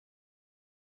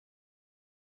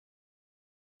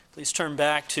Please turn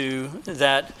back to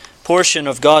that portion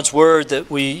of God's Word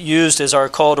that we used as our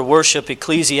call to worship,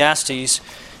 Ecclesiastes,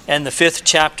 and the 5th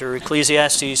chapter,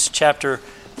 Ecclesiastes chapter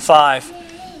 5.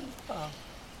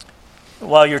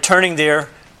 While you're turning there,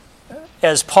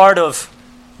 as part of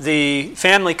the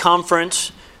family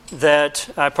conference that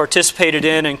I participated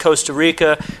in Costa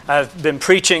Rica, I've been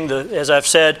preaching, as I've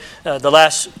said, the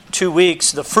last 2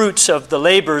 weeks, the fruits of the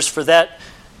labors for that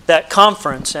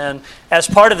conference. And as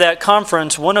part of that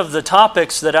conference, one of the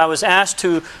topics that I was asked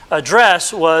to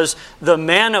address was the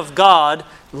man of God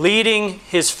leading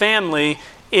his family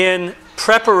in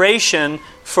preparation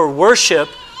for worship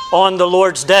on the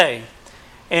Lord's Day.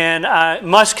 And I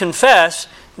must confess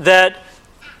that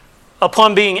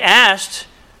upon being asked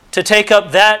to take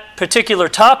up that particular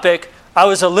topic, I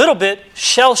was a little bit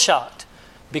shell-shocked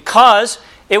because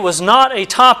it was not a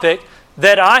topic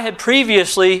that I had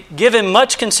previously given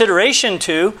much consideration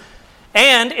to,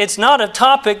 and it's not a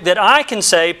topic that I can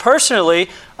say personally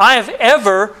I have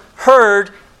ever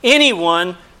heard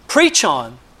anyone preach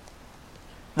on.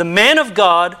 The man of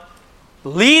God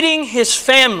leading his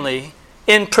family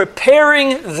in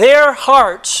preparing their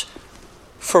hearts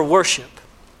for worship.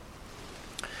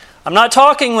 I'm not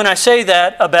talking when I say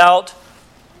that about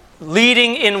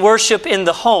leading in worship in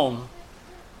the home.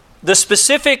 The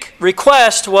specific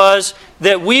request was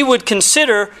that we would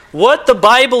consider what the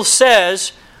Bible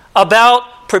says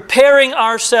about preparing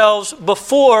ourselves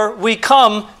before we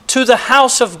come to the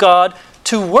house of God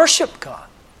to worship God.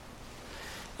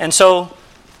 And so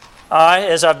I,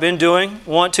 as I've been doing,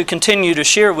 want to continue to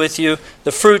share with you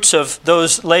the fruits of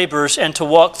those labors and to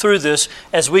walk through this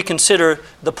as we consider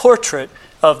the portrait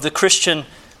of the Christian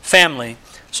family.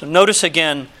 So notice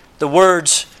again the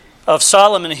words of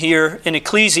Solomon here in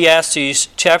Ecclesiastes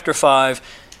chapter 5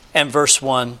 and verse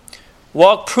 1.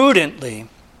 Walk prudently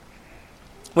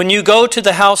when you go to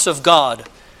the house of God,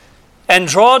 and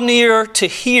draw near to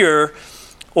hear,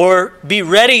 or be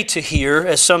ready to hear,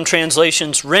 as some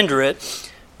translations render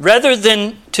it, rather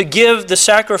than to give the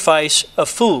sacrifice of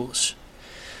fools.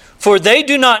 For they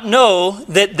do not know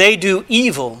that they do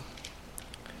evil.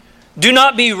 Do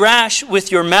not be rash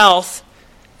with your mouth,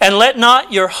 and let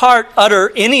not your heart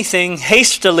utter anything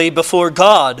hastily before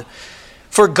God.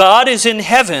 For God is in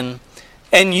heaven,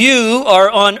 and you are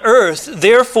on earth.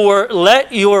 Therefore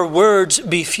let your words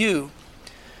be few.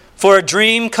 For a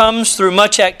dream comes through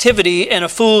much activity, and a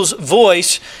fool's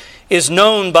voice is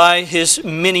known by his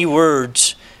many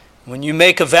words. When you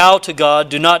make a vow to God,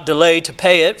 do not delay to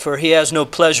pay it, for he has no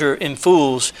pleasure in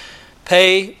fools.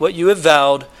 Pay what you have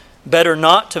vowed. Better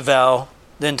not to vow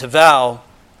than to vow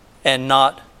and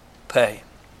not pay.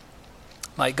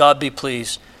 Might God be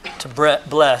pleased to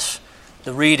bless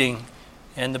the reading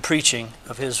and the preaching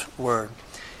of His Word.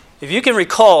 If you can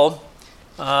recall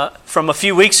from a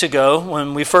few weeks ago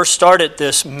when we first started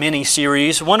this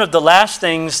mini-series, one of the last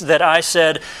things that I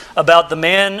said about the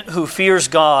man who fears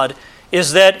God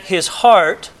is that his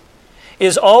heart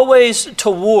is always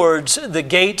towards the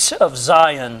gates of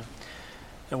Zion.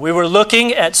 And we were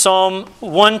looking at Psalm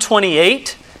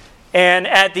 128, and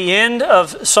at the end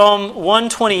of Psalm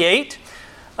 128,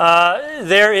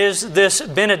 there is this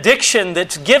benediction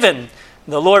that's given.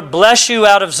 The Lord bless you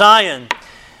out of Zion.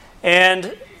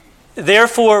 And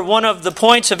therefore, one of the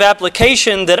points of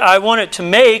application that I wanted to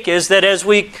make is that as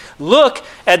we look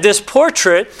at this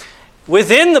portrait,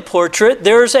 within the portrait,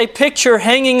 there's a picture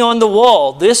hanging on the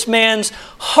wall. This man's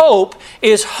hope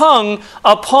is hung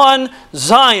upon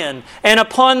Zion and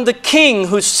upon the King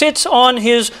who sits on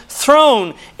his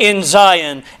throne in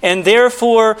Zion. And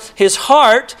therefore, his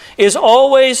heart is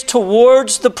always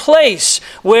towards the place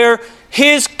where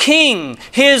his King,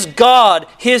 his God,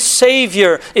 his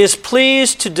Savior is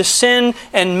pleased to descend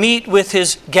and meet with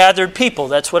his gathered people.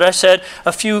 That's what I said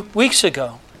a few weeks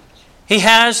ago.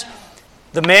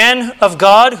 The man of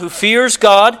God who fears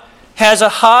God has a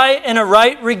high and a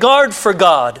right regard for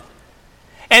God.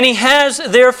 And he has,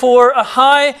 therefore, a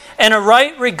high and a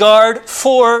right regard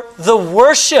for the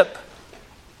worship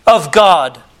of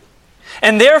God.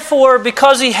 And therefore,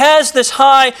 because he has this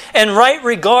high and right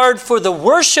regard for the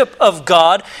worship of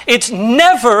God, it's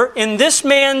never in this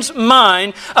man's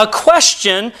mind a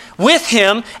question with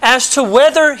him as to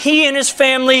whether he and his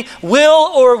family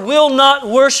will or will not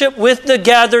worship with the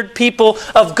gathered people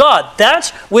of God.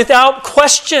 That's without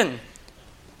question.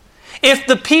 If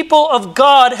the people of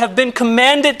God have been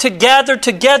commanded to gather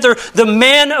together, the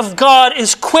man of God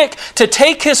is quick to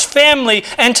take his family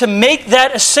and to make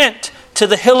that ascent to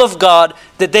the hill of God,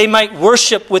 that they might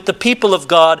worship with the people of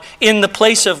God in the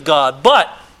place of God.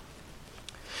 But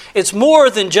it's more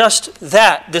than just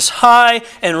that, this high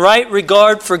and right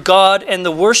regard for God and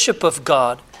the worship of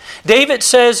God. David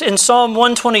says in Psalm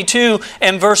 122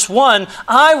 and verse 1,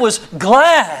 I was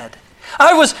glad.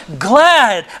 I was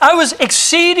glad. I was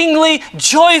exceedingly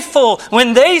joyful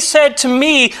when they said to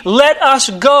me, let us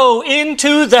go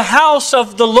into the house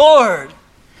of the Lord.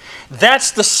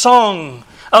 That's the song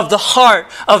of the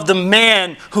heart of the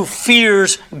man who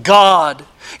fears God.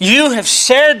 You have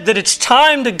said that it's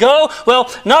time to go.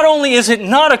 Well, not only is it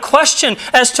not a question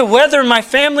as to whether my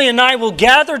family and I will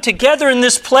gather together in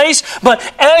this place,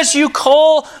 but as you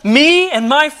call me and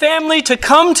my family to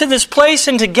come to this place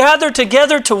and to gather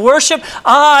together to worship,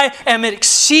 I am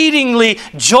exceedingly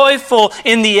joyful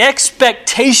in the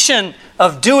expectation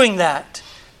of doing that.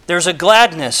 There's a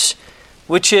gladness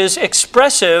which is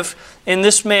expressive in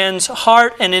this man's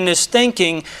heart and in his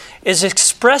thinking, is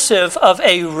expressive of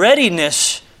a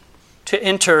readiness to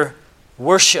enter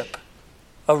worship.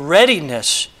 A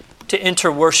readiness to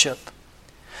enter worship.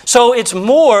 So it's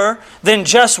more than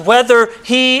just whether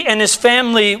he and his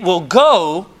family will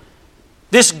go.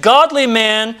 This godly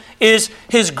man is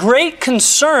his great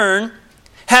concern,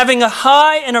 having a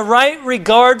high and a right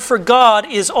regard for God,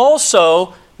 is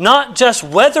also not just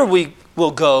whether we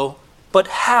will go, but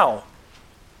how.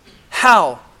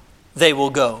 How they will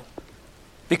go.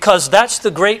 Because that's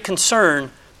the great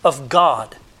concern of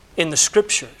God in the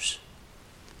Scriptures.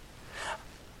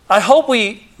 I hope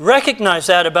we recognize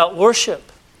that about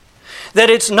worship. That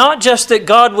it's not just that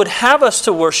God would have us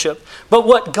to worship, but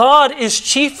what God is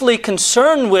chiefly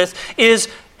concerned with is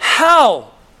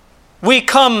how we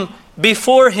come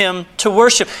before Him to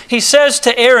worship. He says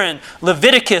to Aaron,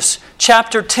 Leviticus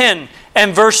chapter 10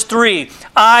 and verse 3,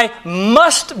 I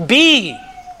must be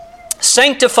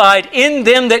sanctified in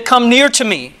them that come near to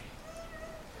me.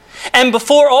 And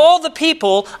before all the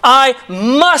people, I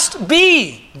must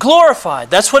be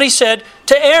glorified. That's what he said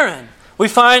to Aaron. We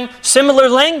find similar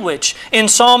language in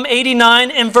Psalm 89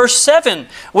 and verse 7,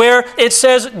 where it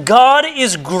says, God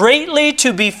is greatly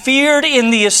to be feared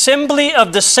in the assembly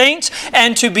of the saints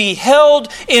and to be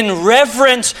held in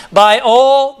reverence by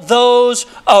all those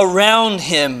around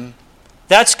Him.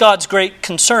 That's God's great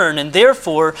concern, and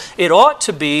therefore it ought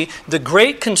to be the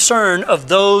great concern of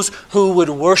those who would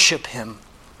worship Him.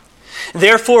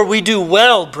 Therefore we do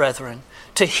well, brethren,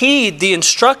 to heed the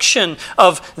instruction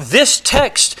of this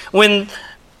text when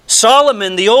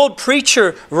Solomon, the old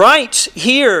preacher, writes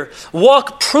here,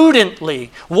 walk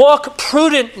prudently,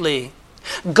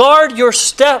 guard your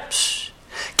steps.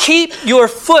 Keep your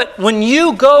foot when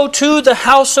you go to the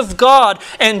house of God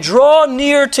and draw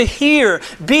near to hear.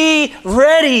 Be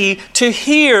ready to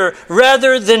hear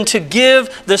rather than to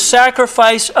give the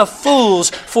sacrifice of fools.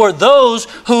 For those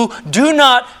who do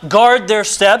not guard their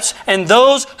steps and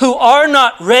those who are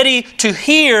not ready to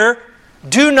hear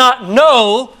do not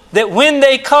know that when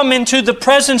they come into the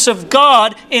presence of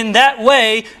God in that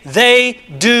way, they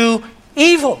do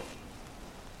evil.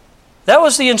 That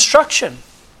was the instruction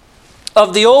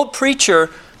of the old preacher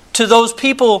to those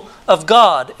people of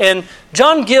God. And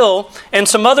John Gill and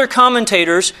some other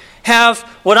commentators have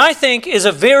what I think is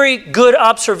a very good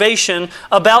observation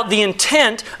about the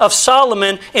intent of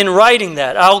Solomon in writing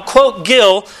that. I'll quote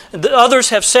Gill. The others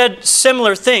have said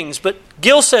similar things, but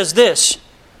Gill says this,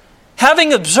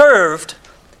 having observed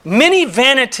many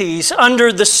vanities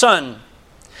under the sun,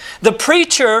 the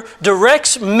preacher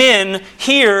directs men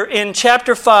here in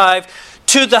chapter 5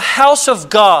 to the house of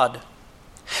God,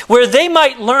 where they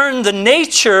might learn the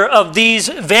nature of these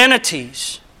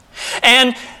vanities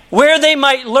and where they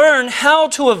might learn how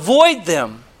to avoid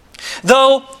them.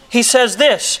 Though he says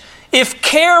this, if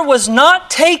care was not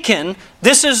taken,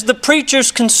 this is the preacher's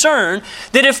concern,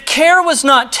 that if care was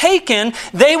not taken,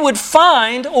 they would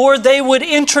find or they would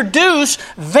introduce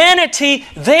vanity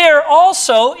there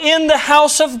also in the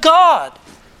house of God,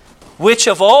 which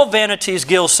of all vanities,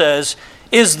 Gill says,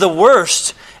 is the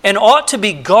worst and ought to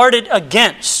be guarded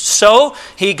against. So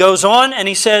he goes on and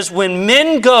he says, when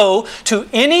men go to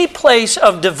any place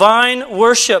of divine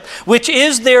worship, which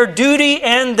is their duty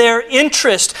and their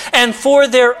interest, and for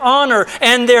their honor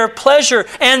and their pleasure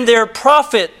and their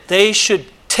profit, they should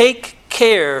take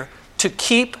care to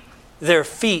keep their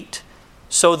feet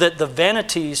so that the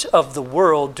vanities of the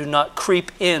world do not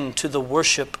creep into the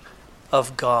worship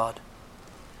of God.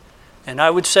 And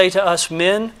I would say to us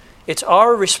men, it's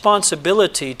our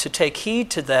responsibility to take heed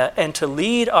to that and to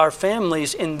lead our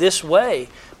families in this way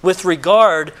with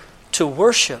regard to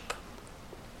worship.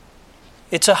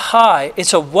 It's a high,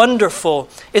 it's a wonderful,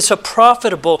 it's a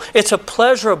profitable, it's a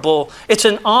pleasurable, it's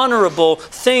an honorable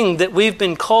thing that we've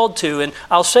been called to. And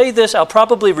I'll say this, I'll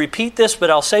probably repeat this,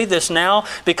 but I'll say this now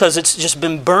because it's just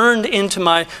been burned into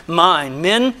my mind.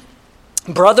 Men,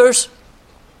 brothers,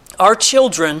 Our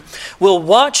children will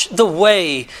watch the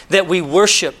way that we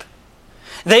worship.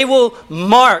 They will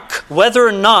mark whether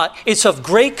or not it's of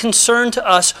great concern to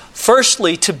us,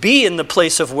 firstly, to be in the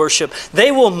place of worship.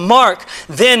 They will mark,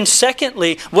 then,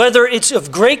 secondly, whether it's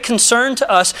of great concern to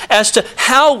us as to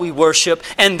how we worship.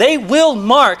 And they will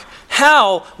mark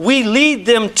how we lead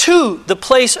them to the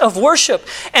place of worship.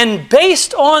 And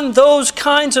based on those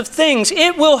kinds of things,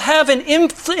 it will have an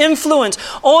influence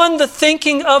on the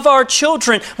thinking of our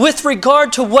children with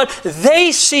regard to what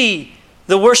they see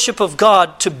the worship of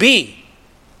God to be.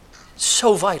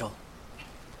 So vital.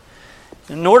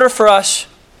 In order for us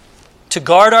to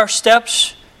guard our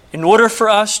steps, in order for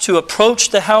us to approach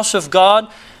the house of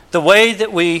God the way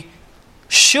that we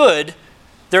should,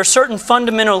 there are certain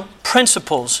fundamental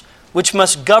principles which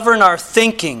must govern our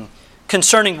thinking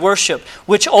concerning worship,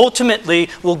 which ultimately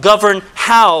will govern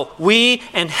how we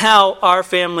and how our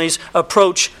families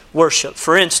approach worship.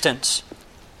 For instance,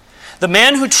 the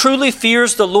man who truly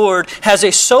fears the Lord has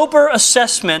a sober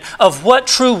assessment of what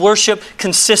true worship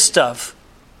consists of.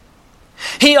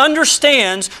 He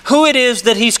understands who it is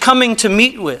that he's coming to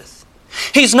meet with.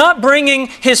 He's not bringing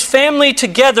his family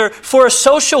together for a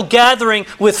social gathering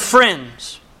with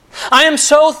friends. I am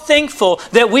so thankful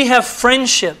that we have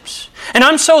friendships. And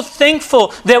I'm so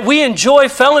thankful that we enjoy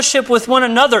fellowship with one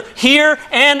another here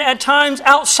and at times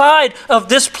outside of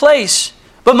this place.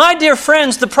 But my dear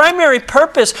friends, the primary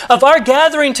purpose of our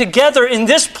gathering together in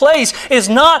this place is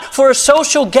not for a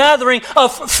social gathering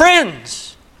of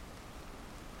friends.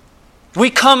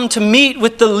 We come to meet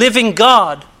with the living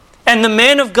God. And the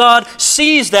man of God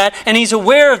sees that, and he's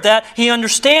aware of that. He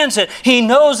understands it. He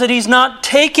knows that he's not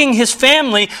taking his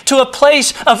family to a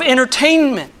place of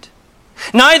entertainment.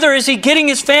 Neither is he getting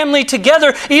his family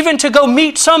together even to go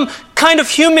meet some kind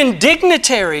of human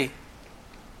dignitary.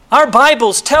 Our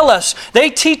Bibles tell us, they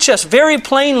teach us very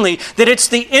plainly that it's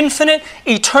the infinite,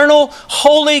 eternal,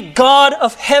 holy God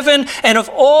of heaven and of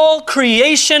all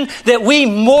creation that we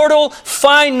mortal,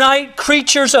 finite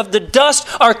creatures of the dust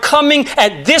are coming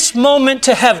at this moment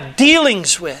to have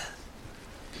dealings with.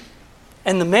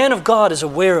 And the man of God is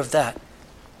aware of that.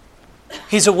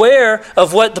 He's aware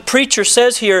of what the preacher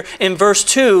says here in verse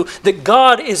 2, that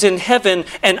God is in heaven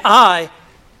and I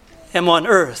am on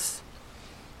earth.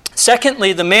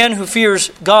 Secondly, the man who fears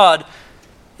God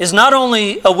is not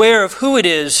only aware of who it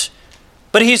is,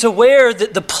 but he's aware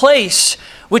that the place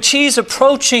which he's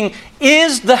approaching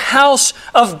is the house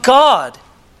of God.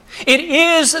 It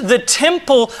is the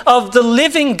temple of the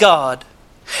living God.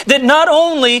 That not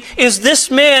only is this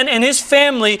man and his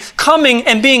family coming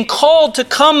and being called to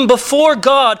come before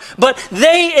God, but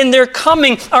they in their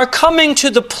coming are coming to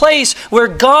the place where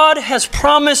God has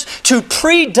promised to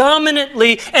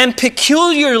predominantly and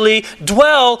peculiarly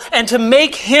dwell and to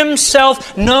make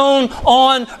Himself known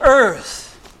on earth.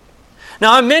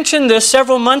 Now, I mentioned this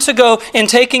several months ago in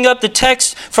taking up the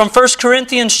text from 1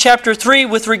 Corinthians chapter 3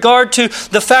 with regard to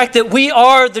the fact that we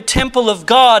are the temple of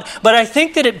God, but I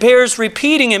think that it bears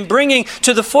repeating and bringing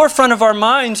to the forefront of our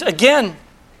minds again.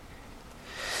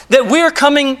 That we're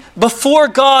coming before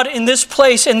God in this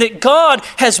place and that God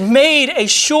has made a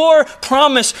sure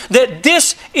promise that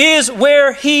this is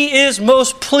where He is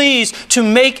most pleased to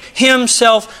make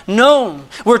Himself known.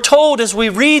 We're told as we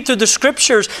read through the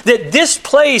Scriptures that this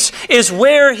place is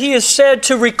where He is said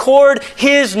to record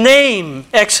His name.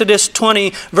 Exodus 20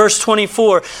 verse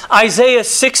 24. Isaiah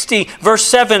 60 verse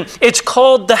 7. It's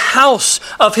called the house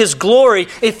of His glory.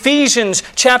 Ephesians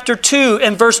chapter 2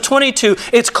 and verse 22.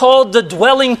 It's called the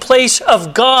dwelling place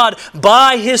of God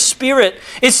by His Spirit.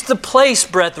 It's the place,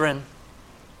 brethren,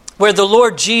 where the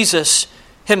Lord Jesus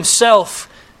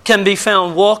Himself can be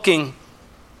found walking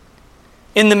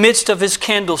in the midst of His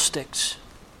candlesticks.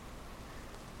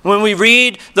 When we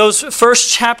read those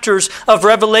first chapters of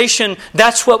Revelation,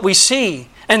 that's what we see.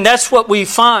 And that's what we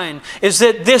find, is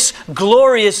that this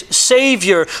glorious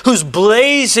Savior who's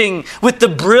blazing with the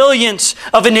brilliance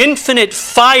of an infinite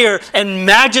fire and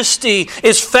majesty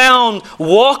is found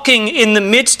walking in the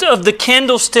midst of the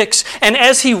candlesticks. And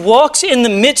as He walks in the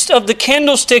midst of the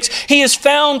candlesticks, He is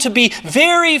found to be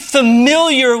very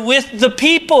familiar with the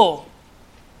people.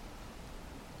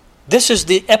 This is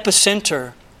the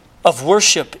epicenter of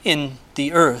worship in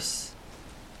the earth.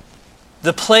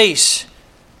 The place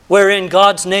wherein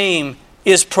God's name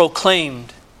is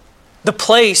proclaimed. The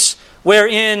place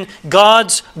wherein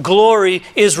God's glory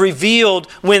is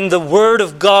revealed when the Word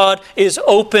of God is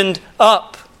opened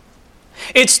up.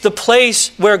 It's the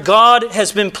place where God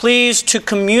has been pleased to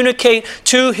communicate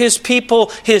to His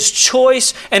people His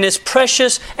choice and His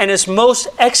precious and His most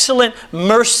excellent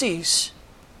mercies.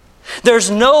 There's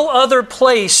no other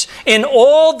place in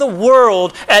all the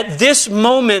world at this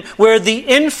moment where the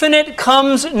infinite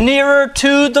comes nearer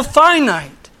to the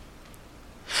finite.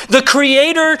 The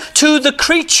Creator to the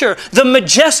creature, the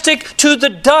majestic to the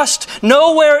dust.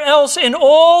 Nowhere else in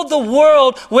all the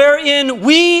world wherein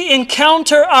we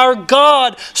encounter our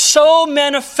God so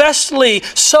manifestly,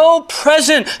 so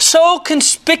present, so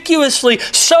conspicuously,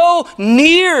 so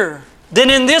near than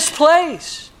in this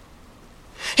place.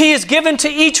 He has given to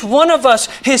each one of us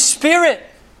His Spirit.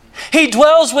 He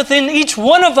dwells within each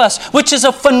one of us, which is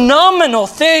a phenomenal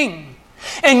thing.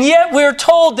 And yet we're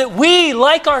told that we,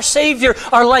 like our Savior,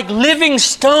 are like living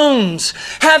stones,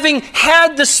 having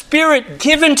had the Spirit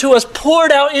given to us,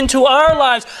 poured out into our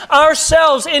lives,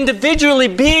 ourselves individually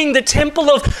being the temple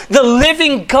of the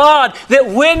living God, that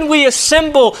when we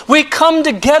assemble, we come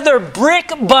together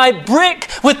brick by brick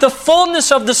with the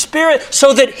fullness of the Spirit,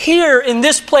 so that here in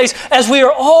this place, as we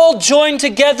are all joined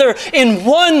together in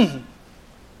one,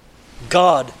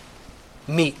 God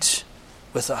meets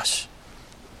with us.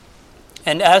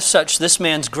 And as such, this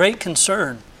man's great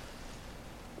concern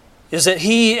is that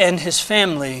he and his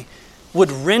family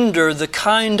would render the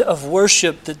kind of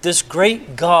worship that this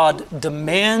great God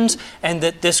demands and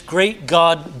that this great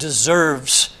God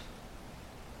deserves.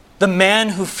 The man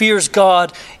who fears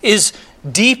God is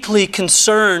deeply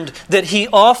concerned that he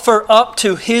offer up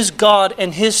to his God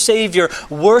and his Savior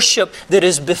worship that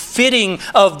is befitting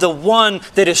of the one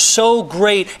that is so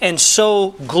great and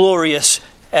so glorious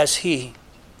as he.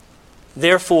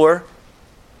 Therefore,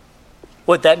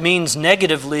 what that means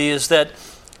negatively is that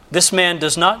this man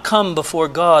does not come before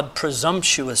God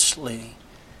presumptuously,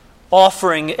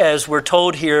 offering, as we're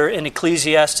told here in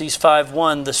Ecclesiastes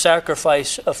 5:1, the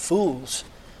sacrifice of fools.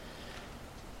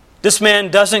 This man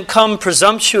doesn't come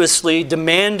presumptuously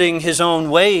demanding his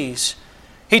own ways.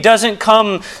 He doesn't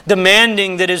come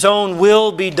demanding that his own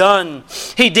will be done.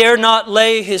 He dare not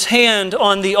lay his hand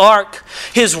on the ark.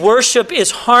 His worship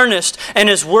is harnessed and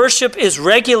his worship is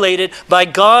regulated by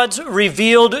God's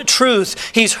revealed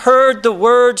truth. He's heard the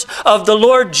words of the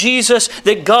Lord Jesus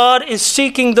that God is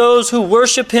seeking those who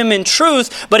worship Him in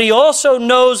truth, but he also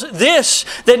knows this,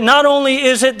 that not only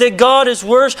is it that God is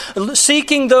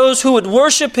seeking those who would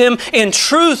worship Him in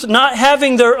truth, not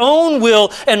having their own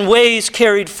will and ways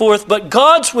carried forth, but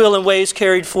God's will and ways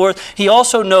carried forth. He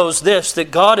also knows this, that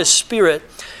God is spirit,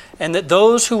 and that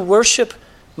those who worship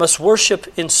must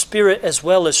worship in spirit as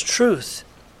well as truth.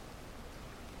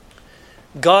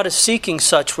 God is seeking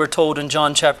such, we're told in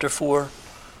John chapter 4.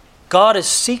 God is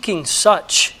seeking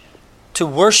such to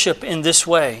worship in this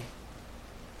way.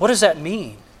 What does that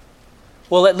mean?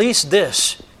 Well, at least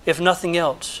this, if nothing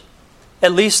else.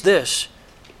 At least this.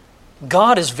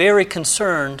 God is very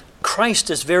concerned, Christ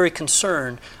is very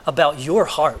concerned about your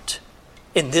heart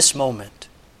in this moment.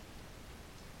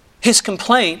 His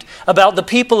complaint about the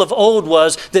people of old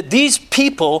was that these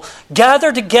people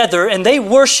gather together and they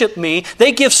worship me,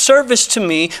 they give service to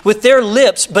me with their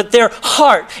lips, but their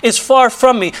heart is far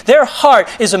from me. Their heart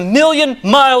is 1,000,000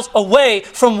 miles away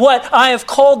from what I have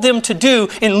called them to do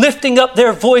in lifting up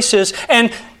their voices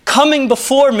and coming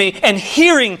before me and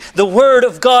hearing the Word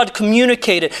of God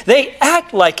communicated. They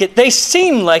act like it, they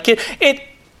seem like it,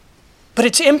 but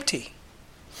it's empty.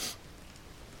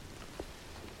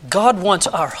 God wants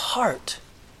our heart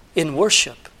in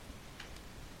worship.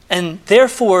 And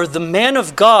therefore, the man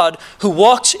of God who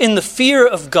walks in the fear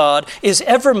of God is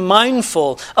ever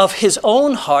mindful of his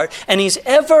own heart, and he's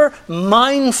ever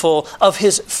mindful of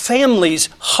his family's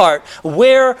heart.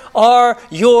 Where are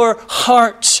your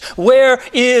hearts? Where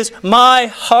is my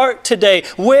heart today?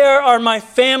 Where are my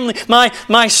family,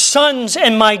 my sons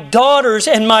and my daughters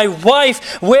and my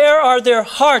wife? Where are their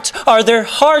hearts? Are their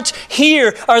hearts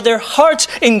here? Are their hearts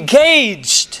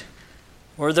engaged?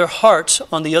 Or their hearts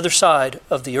on the other side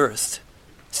of the earth,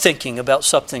 thinking about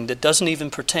something that doesn't even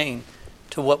pertain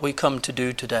to what we come to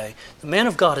do today. The man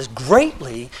of God is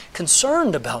greatly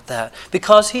concerned about that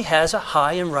because he has a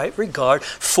high and right regard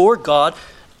for God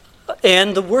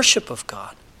and the worship of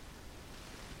God.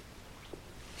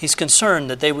 He's concerned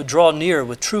that they would draw near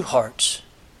with true hearts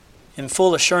in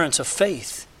full assurance of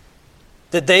faith,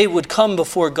 that they would come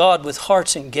before God with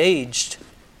hearts engaged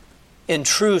in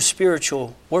true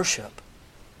spiritual worship.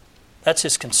 That's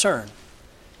his concern.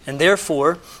 And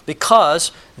therefore,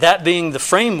 because that being the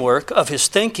framework of his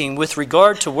thinking with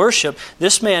regard to worship,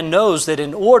 this man knows that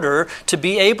in order to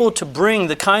be able to bring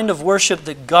the kind of worship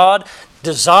that God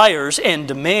desires and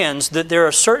demands, that there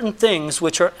are certain things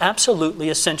which are absolutely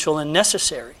essential and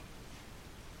necessary.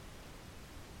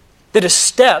 That his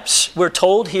steps, we're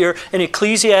told here in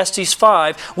Ecclesiastes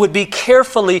 5, would be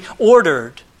carefully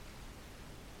ordered.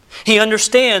 He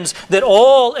understands that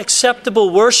all acceptable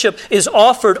worship is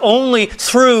offered only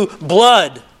through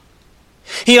blood.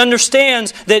 He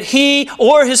understands that he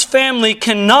or his family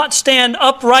cannot stand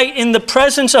upright in the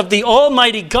presence of the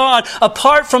Almighty God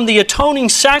apart from the atoning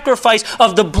sacrifice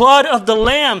of the blood of the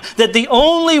Lamb. That the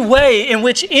only way in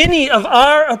which any of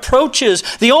our approaches,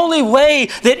 the only way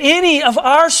that any of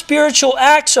our spiritual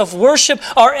acts of worship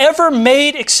are ever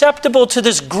made acceptable to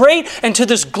this great and to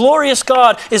this glorious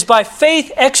God is by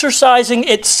faith exercising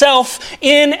itself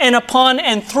in and upon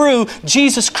and through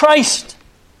Jesus Christ.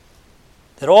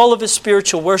 That all of his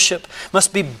spiritual worship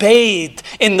must be bathed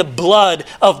in the blood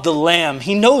of the Lamb.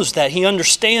 He knows that. He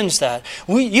understands that.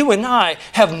 You and I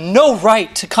have no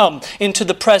right to come into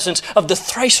the presence of the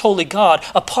thrice holy God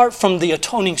apart from the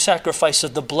atoning sacrifice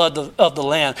of the blood of the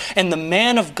Lamb. And the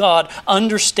man of God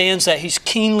understands that. He's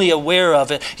keenly aware of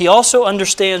it. He also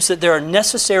understands that there are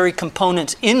necessary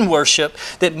components in worship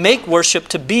that make worship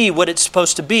to be what it's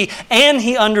supposed to be. And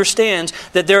he understands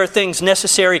that there are things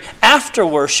necessary after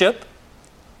worship.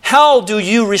 How do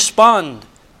you respond?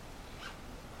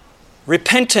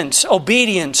 Repentance,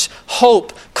 obedience,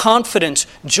 hope, confidence,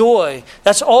 joy.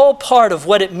 That's all part of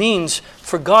what it means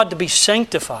for God to be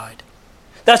sanctified.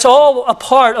 That's all a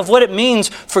part of what it means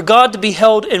for God to be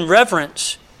held in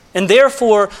reverence. And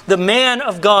therefore, the man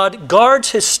of God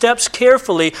guards his steps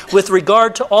carefully with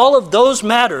regard to all of those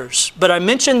matters. But I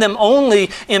mention them only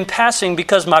in passing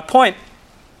because my point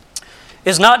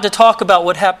is not to talk about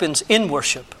what happens in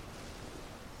worship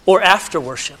or after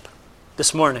worship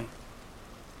this morning.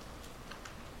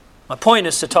 My point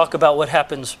is to talk about what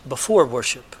happens before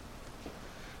worship.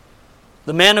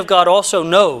 The man of God also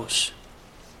knows,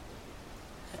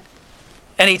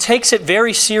 and he takes it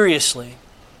very seriously,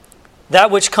 that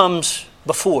which comes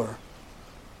before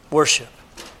worship.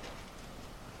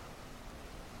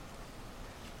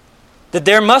 That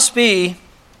there must be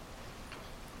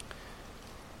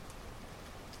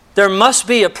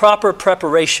a proper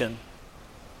preparation.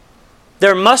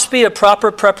 There must be a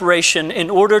proper preparation in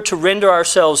order to render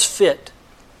ourselves fit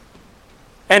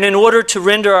and in order to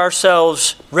render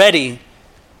ourselves ready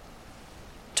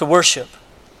to worship,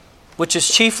 which is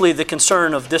chiefly the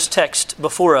concern of this text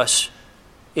before us,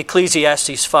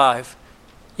 Ecclesiastes 5.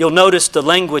 You'll notice the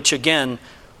language again.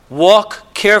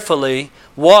 Walk carefully,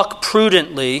 walk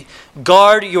prudently,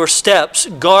 guard your steps,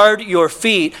 guard your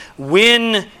feet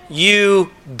when you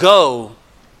go.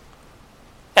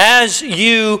 As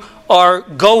you are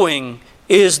going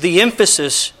is the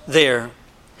emphasis there.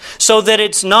 So that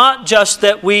it's not just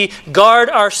that we guard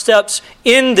our steps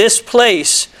in this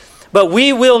place, but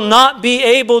we will not be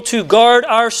able to guard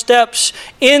our steps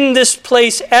in this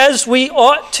place as we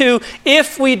ought to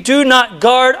if we do not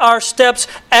guard our steps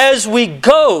as we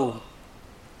go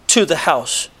to the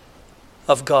house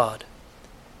of God.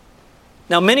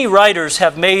 Now, many writers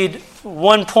have made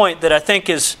one point that I think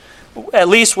is at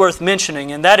least worth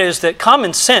mentioning, and that is that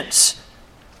common sense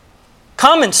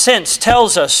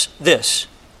tells us this.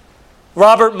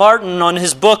 Robert Martin, on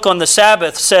his book on the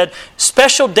Sabbath, said,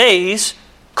 special days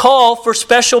call for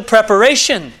special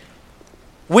preparation.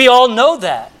 We all know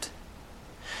that.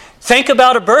 Think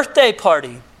about a birthday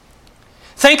party.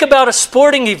 Think about a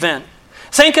sporting event.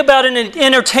 Think about an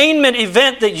entertainment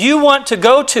event that you want to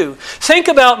go to. Think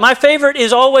about, my favorite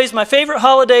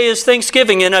holiday is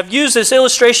Thanksgiving, and I've used this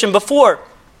illustration before.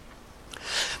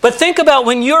 But think about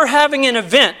when you're having an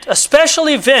event, a special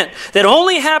event that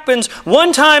only happens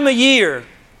one time a year.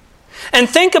 And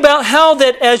think about how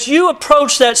that as you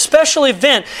approach that special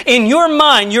event, in your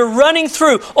mind, you're running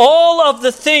through all of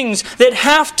the things that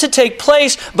have to take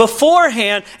place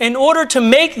beforehand in order to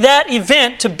make that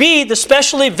event to be the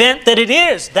special event that it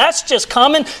is. That's just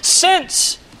common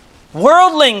sense.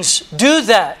 Worldlings do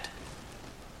that.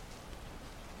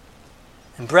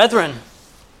 And brethren,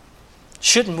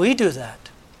 shouldn't we do that?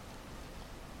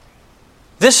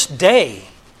 This day,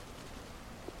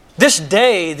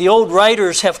 the old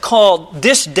writers have called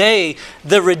this day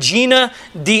the Regina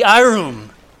Diorum,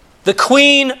 the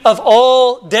Queen of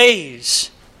all days,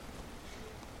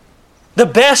 the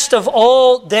best of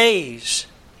all days.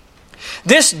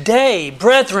 This day,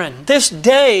 brethren, this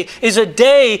day is a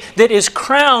day that is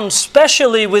crowned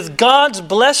specially with God's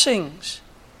blessings.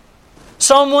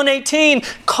 Psalm 118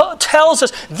 tells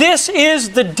us this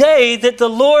is the day that the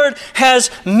Lord has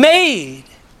made.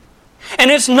 And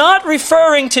it's not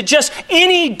referring to just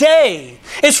any day.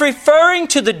 It's referring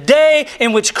to the day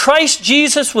in which Christ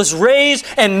Jesus was raised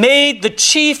and made the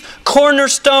chief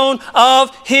cornerstone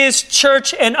of His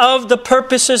church and of the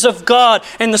purposes of God.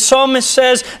 And the psalmist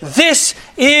says, this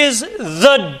is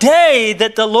the day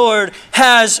that the Lord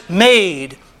has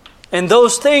made. And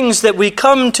those things that we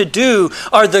come to do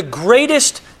are the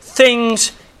greatest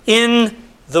things in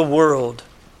the world.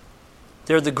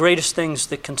 They're the greatest things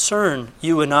that concern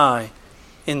you and I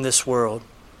in this world.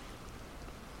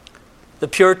 The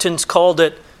Puritans called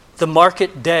it the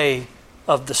market day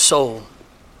of the soul.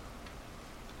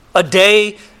 A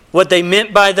day, what they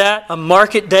meant by that, a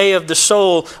market day of the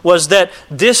soul, was that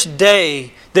this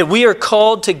day that we are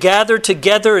called to gather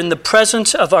together in the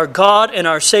presence of our God and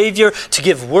our Savior to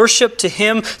give worship to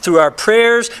Him through our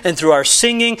prayers and through our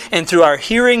singing and through our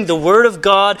hearing the Word of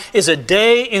God is a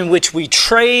day in which we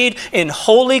trade in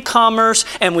holy commerce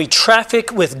and we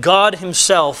traffic with God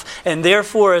Himself. And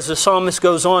therefore, as the psalmist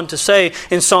goes on to say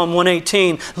in Psalm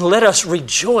 118, let us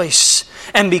rejoice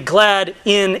and be glad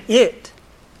in it.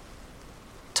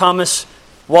 Thomas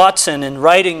Watson, in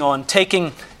writing on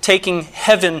taking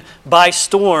heaven by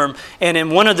storm, and in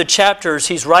one of the chapters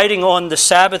he's writing on the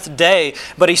Sabbath day,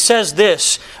 but he says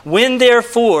this: when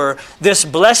therefore this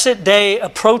blessed day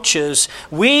approaches,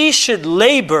 we should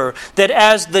labor that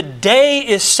as the day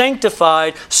is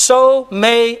sanctified, so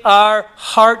may our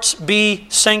hearts be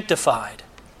sanctified.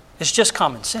 It's just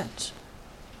common sense.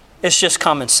 It's just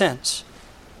common sense.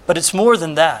 But it's more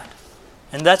than that.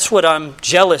 And that's what I'm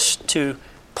jealous to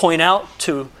point out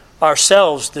to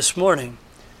ourselves this morning.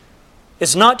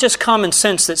 It's not just common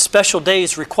sense that special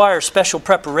days require special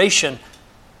preparation,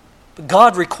 but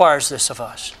God requires this of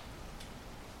us.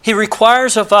 He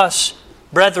requires of us,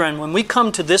 brethren, when we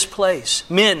come to this place,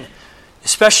 men,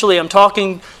 especially I'm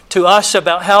talking to us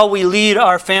about how we lead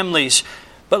our families,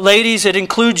 but ladies, it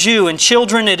includes you, and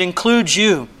children, it includes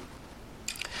you.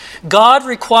 God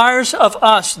requires of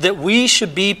us that we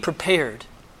should be prepared.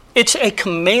 It's a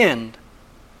command.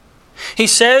 He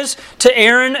says to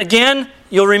Aaron, again,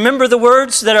 you'll remember the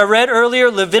words that I read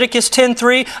earlier, Leviticus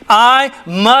 10:3, I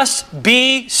must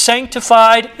be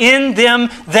sanctified in them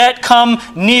that come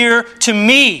near to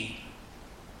me.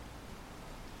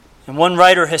 And one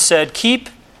writer has said, keep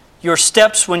your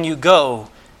steps when you go.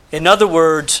 In other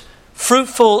words,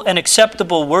 fruitful and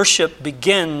acceptable worship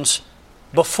begins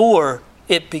before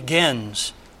it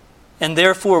begins. And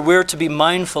therefore we're to be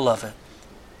mindful of it.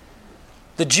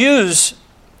 The Jews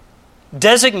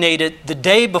designated the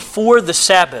day before the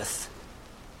Sabbath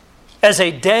as a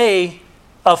day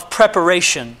of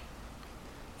preparation.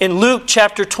 In Luke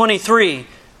chapter 23,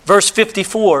 verse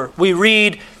 54, we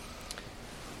read,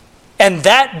 and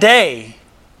that day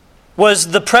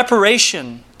was the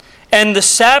preparation, and the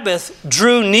Sabbath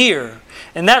drew near.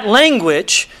 And that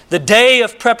language, the day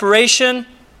of preparation,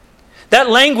 that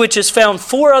language is found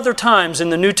 4 other times in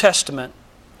the New Testament.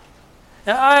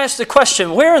 Now I ask the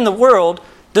question, where in the world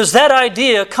does that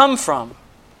idea come from?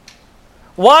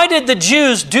 Why did the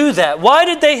Jews do that? Why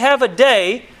did they have a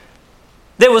day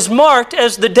that was marked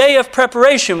as the day of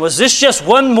preparation? Was this just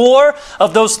one more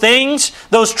of those things,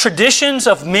 those traditions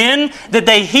of men that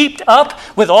they heaped up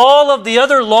with all of the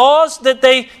other laws that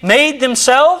they made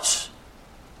themselves?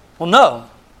 Well, no.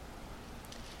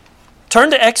 Turn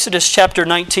to Exodus chapter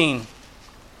 19.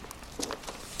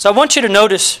 So I want you to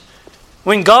notice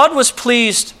when God was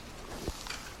pleased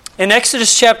in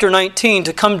Exodus chapter 19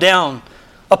 to come down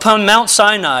upon Mount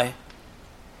Sinai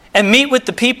and meet with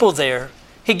the people there,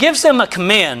 He gives them a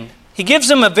command. He gives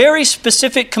them a very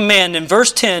specific command in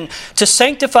verse 10 to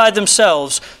sanctify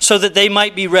themselves so that they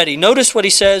might be ready. Notice what He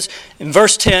says in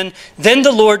verse 10. Then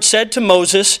the Lord said to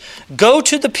Moses, go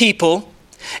to the people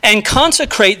and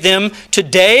consecrate them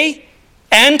today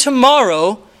and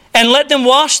tomorrow, and let them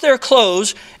wash their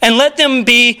clothes, and let them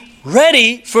be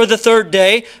ready for the 3rd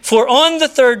day, for on the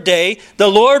 3rd day the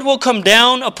Lord will come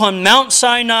down upon Mount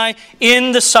Sinai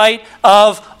in the sight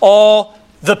of all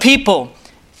the people.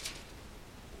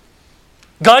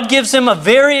 God gives them a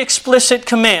very explicit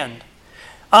command.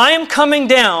 I am coming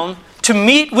down to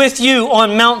meet with you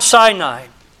on Mount Sinai.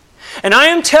 And I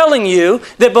am telling you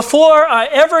that before I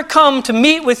ever come to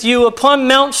meet with you upon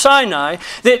Mount Sinai,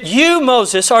 that you,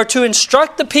 Moses, are to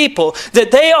instruct the people,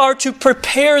 that they are to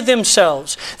prepare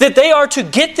themselves, that they are to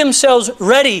get themselves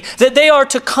ready, that they are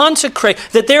to consecrate,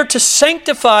 that they are to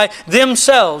sanctify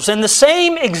themselves. And the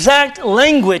same exact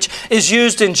language is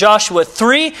used in Joshua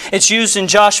 3, it's used in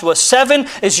Joshua 7,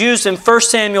 it's used in 1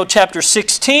 Samuel chapter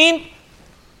 16.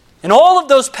 And all of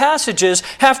those passages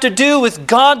have to do with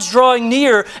God's drawing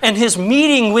near and His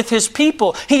meeting with His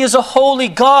people. He is a holy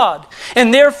God.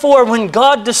 And therefore, when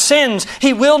God descends,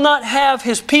 He will not have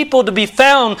His people to be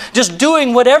found just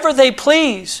doing whatever they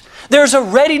please. There's a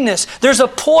readiness. There's a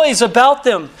poise about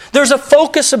them. There's a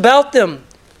focus about them.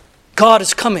 God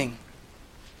is coming.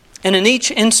 And in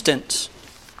each instance,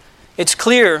 it's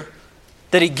clear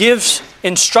that He gives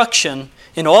instruction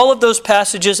In all of those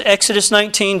passages, Exodus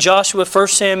 19, Joshua, 1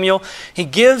 Samuel, he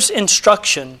gives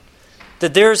instruction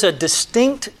that there's a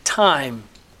distinct time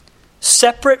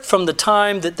separate from the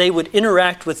time that they would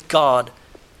interact with God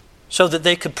so that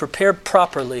they could prepare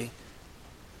properly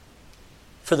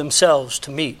for themselves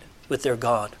to meet with their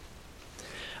God.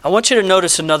 I want you to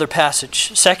notice another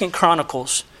passage, 2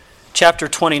 Chronicles chapter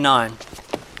 29.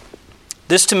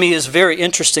 This to me is a very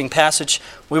interesting passage.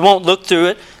 We won't look through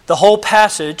it. The whole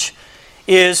passage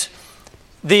is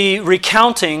the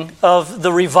recounting of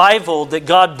the revival that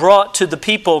God brought to the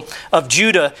people of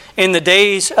Judah in the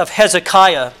days of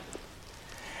Hezekiah.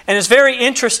 And it's very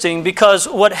interesting because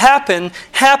what happened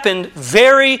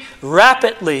very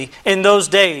rapidly in those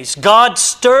days. God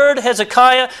stirred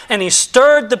Hezekiah and he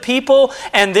stirred the people,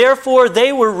 and therefore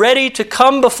they were ready to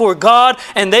come before God,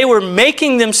 and they were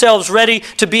making themselves ready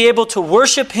to be able to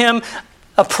worship Him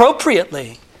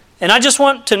appropriately. And I just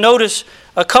want to notice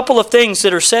a couple of things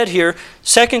that are said here.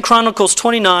 2 Chronicles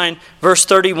 29, verse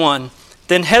 31.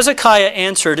 Then Hezekiah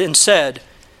answered and said,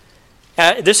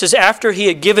 this is after he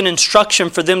had given instruction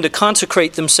for them to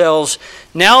consecrate themselves.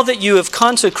 Now that you have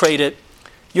consecrated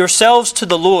yourselves to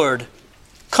the Lord,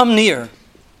 come near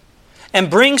and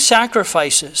bring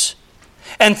sacrifices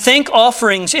and thank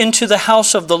offerings into the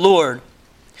house of the Lord.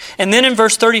 And then in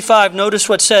verse 35, notice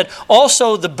what's said.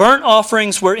 Also the burnt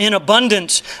offerings were in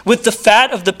abundance, with the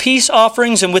fat of the peace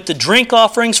offerings and with the drink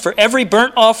offerings for every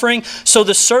burnt offering. So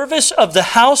the service of the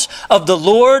house of the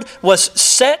Lord was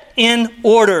set in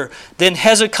order. Then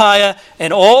Hezekiah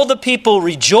and all the people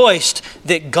rejoiced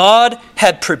that God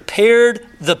had prepared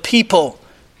the people,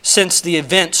 since the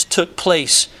events took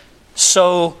place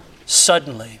so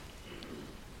suddenly.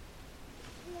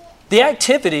 The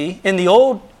activity in the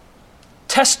Old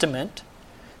Testament,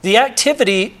 the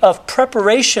activity of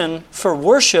preparation for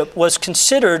worship was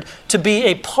considered to be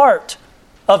a part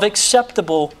of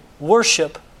acceptable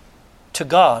worship to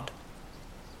God.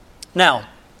 Now,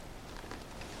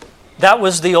 that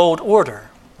was the old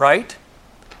order, right?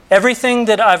 Everything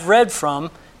that I've read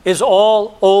from is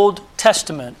all Old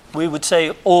Testament. We would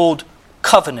say Old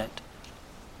Covenant.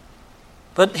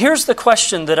 But here's the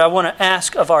question that I want to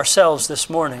ask of ourselves this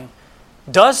morning.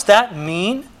 Does that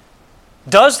mean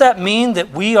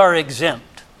that we are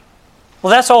exempt?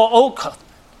 Well, that's all Old Covenant.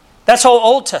 That's all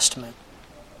Old Testament.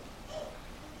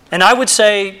 And I would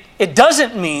say it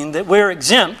doesn't mean that we're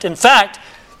exempt. In fact,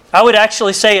 I would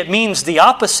actually say it means the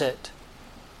opposite.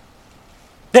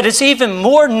 That it's even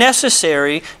more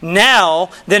necessary now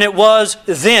than it was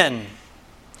then.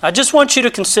 I just want you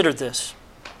to consider this.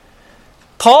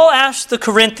 Paul asked the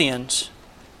Corinthians,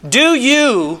 "Do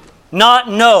you not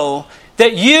know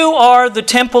that you are the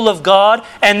temple of God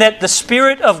and that the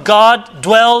Spirit of God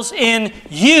dwells in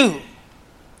you?"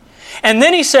 And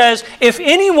then he says, if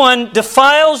anyone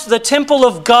defiles the temple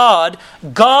of God,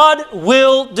 God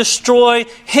will destroy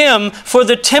him, for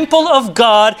the temple of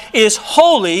God is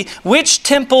holy, which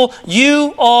temple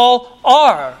you all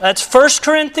are. That's 1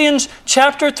 Corinthians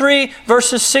chapter 3,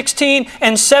 verses 16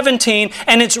 and 17,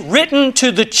 and it's written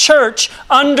to the church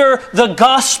under the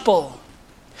gospel.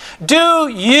 Do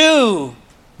you,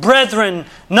 brethren,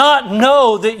 not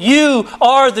know that you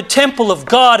are the temple of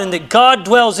God and that God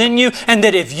dwells in you, and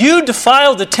that if you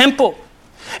defile the temple,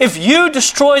 if you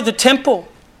destroy the temple,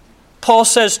 Paul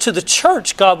says to the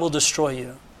church, God will destroy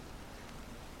you.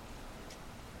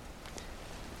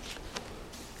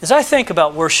 As I think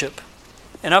about worship,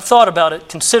 and I've thought about it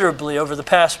considerably over the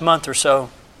past month or so,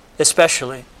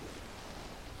 especially,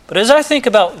 but as I think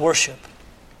about worship,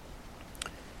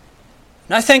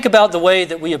 and I think about the way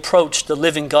that we approach the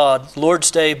living God,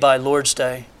 Lord's Day by Lord's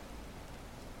Day.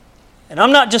 And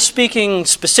I'm not just speaking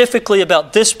specifically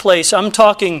about this place, I'm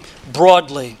talking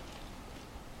broadly.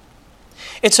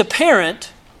 It's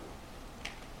apparent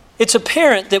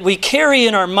that we carry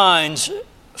in our minds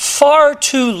far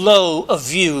too low a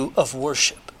view of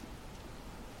worship.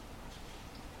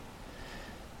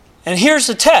 And here's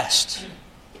the test.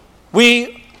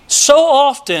 We so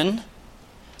often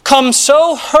come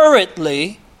so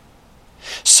hurriedly,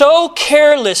 so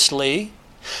carelessly,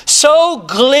 so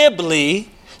glibly,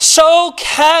 so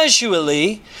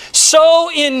casually, so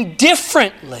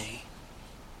indifferently,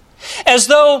 as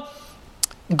though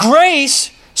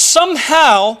grace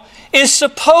somehow is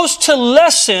supposed to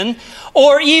lessen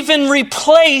or even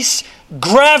replace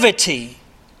gravity.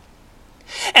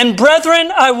 And brethren,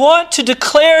 I want to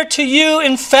declare to you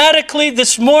emphatically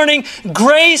this morning,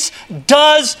 grace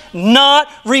does not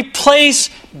replace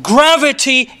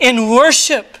gravity in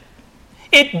worship.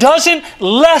 It doesn't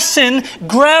lessen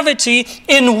gravity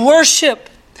in worship.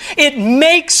 It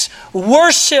makes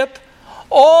worship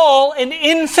all an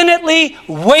infinitely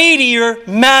weightier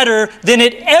matter than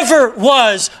it ever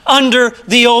was under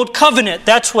the old covenant.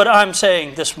 That's what I'm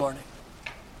saying this morning.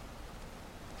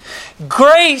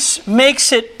 Grace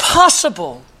makes it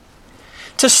possible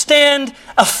to stand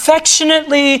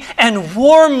affectionately and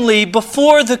warmly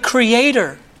before the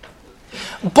Creator.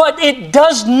 But it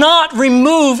does not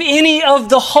remove any of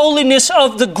the holiness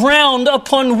of the ground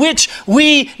upon which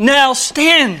we now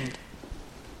stand.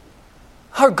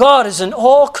 Our God is an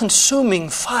all-consuming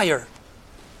fire.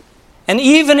 And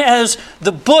even as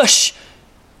the bush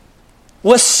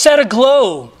was set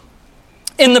aglow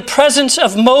in the presence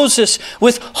of Moses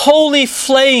with holy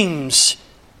flames,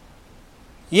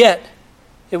 yet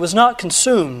it was not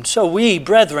consumed. So we,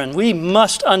 brethren, we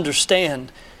must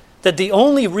understand that the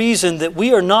only reason that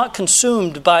we are not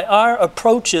consumed by our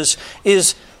approaches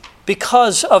is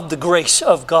because of the grace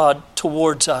of God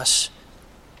towards us.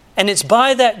 And it's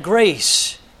by that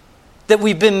grace that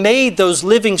we've been made those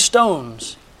living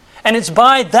stones. And it's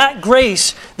by that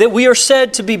grace that we are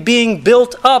said to be being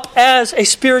built up as a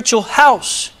spiritual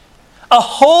house, a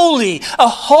holy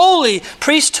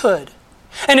priesthood.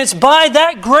 And it's by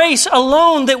that grace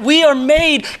alone that we are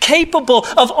made capable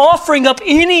of offering up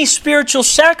any spiritual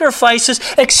sacrifices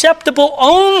acceptable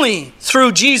only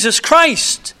through Jesus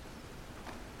Christ.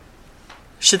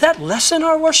 Should that lessen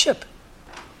our worship?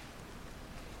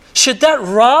 Should that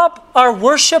rob our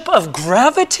worship of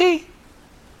gravity?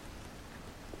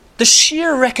 The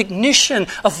sheer recognition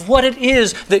of what it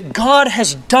is that God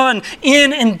has done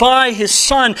in and by His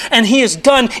Son, and He has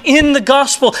done in the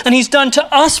gospel, and He's done to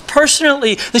us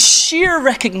personally, the sheer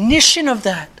recognition of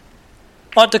that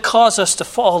ought to cause us to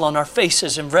fall on our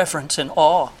faces in reverence and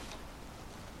awe.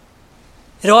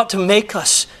 It ought to make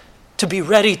us to be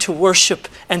ready to worship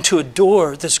and to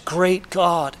adore this great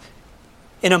God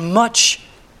in a much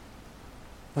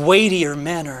weightier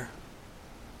manner.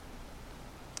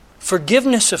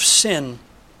 Forgiveness of sin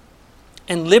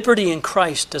and liberty in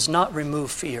Christ does not remove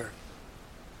fear.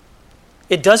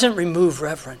 It doesn't remove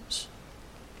reverence.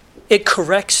 It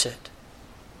corrects it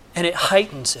and it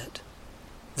heightens it.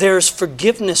 There's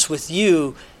forgiveness with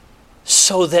you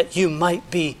so that you might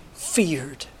be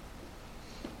feared.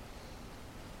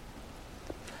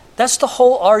 That's the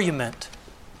whole argument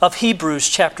of Hebrews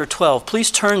chapter 12. Please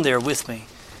turn there with me.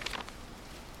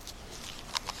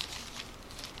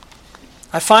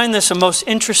 I find this a most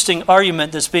interesting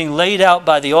argument that's being laid out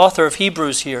by the author of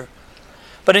Hebrews here.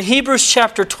 But in Hebrews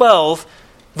chapter 12,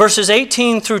 verses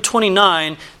 18 through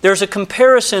 29, there's a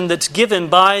comparison that's given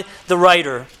by the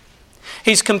writer.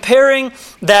 He's comparing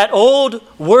that old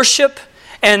worship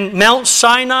and Mount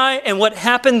Sinai and what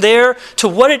happened there to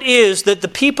what it is that the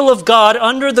people of God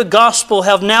under the gospel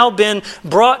have now been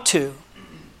brought to.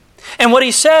 And what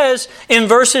he says in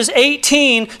verses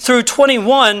 18 through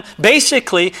 21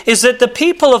 basically is that the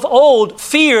people of old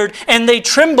feared and they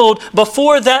trembled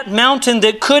before that mountain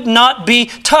that could not be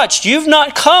touched. You've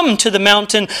not come to the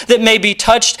mountain that may be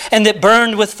touched and that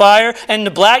burned with fire and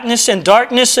the blackness and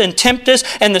darkness and tempest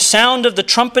and the sound of the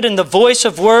trumpet and the voice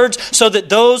of words, so that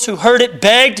those who heard it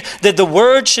begged that the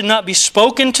word should not be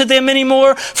spoken to them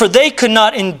anymore, for they could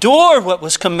not endure what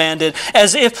was commanded.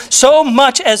 As if so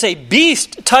much as a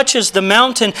beast touches the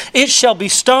mountain, it shall be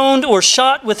stoned or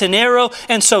shot with an arrow.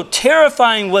 And so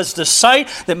terrifying was the sight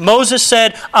that Moses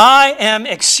said, I am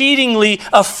exceedingly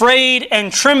afraid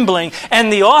and trembling.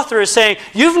 And the author is saying,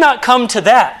 you've not come to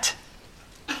that.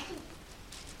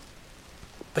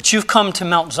 But you've come to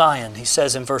Mount Zion, he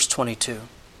says in verse 22.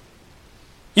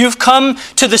 You've come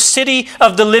to the city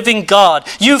of the living God.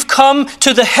 You've come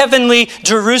to the heavenly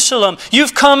Jerusalem.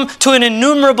 You've come to an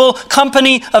innumerable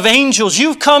company of angels.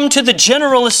 You've come to the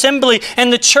general assembly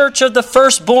and the church of the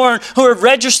firstborn who are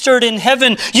registered in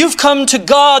heaven. You've come to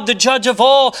God, the judge of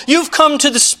all. You've come to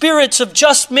the spirits of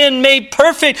just men made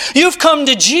perfect. You've come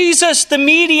to Jesus, the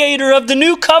mediator of the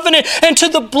new covenant, and to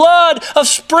the blood of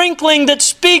sprinkling that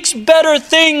speaks better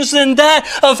things than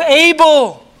that of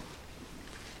Abel.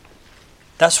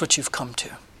 That's what you've come to.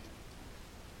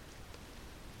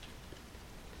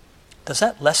 Does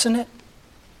that lessen it?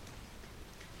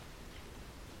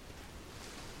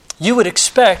 You would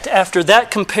expect after that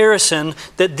comparison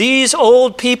that these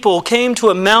old people came to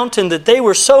a mountain that they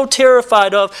were so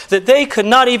terrified of that they could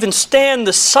not even stand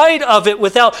the sight of it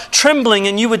without trembling.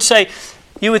 And you would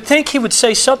think he would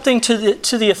say something to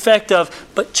the effect of,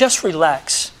 but just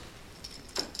relax.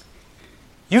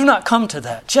 You've not come to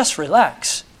that. Just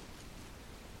relax.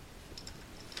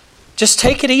 Just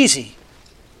take it easy.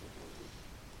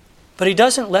 But he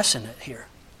doesn't lessen it here.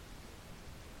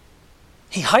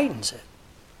 He heightens it.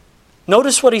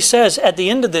 Notice what he says at the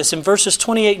end of this in verses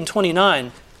 28 and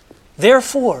 29.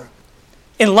 Therefore,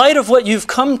 in light of what you've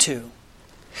come to,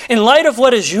 in light of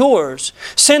what is yours,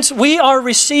 since we are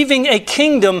receiving a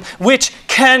kingdom which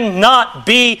cannot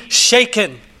be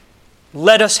shaken,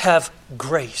 let us have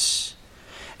grace.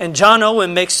 And John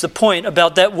Owen makes the point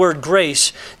about that word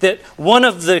grace, that one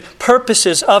of the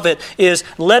purposes of it is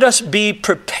let us be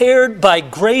prepared by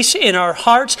grace in our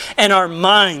hearts and our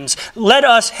minds. Let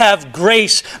us have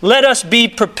grace. Let us be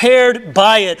prepared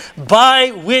by it,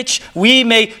 by which we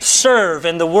may serve.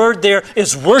 And the word there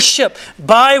is worship,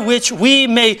 by which we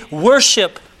may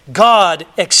worship God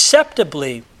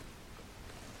acceptably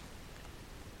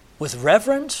with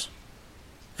reverence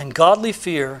and godly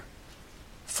fear.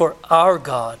 For our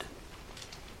God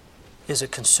is a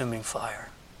consuming fire.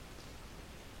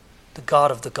 The God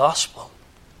of the gospel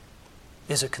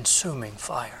is a consuming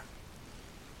fire.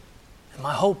 And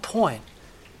my whole point,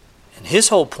 and his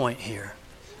whole point here,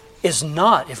 is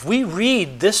not, if we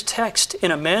read this text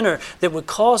in a manner that would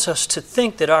cause us to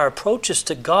think that our approaches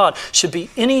to God should be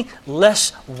any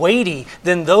less weighty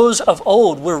than those of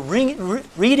old, we're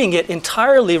reading it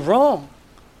entirely wrong.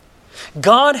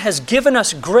 God has given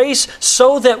us grace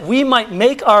so that we might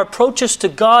make our approaches to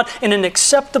God in an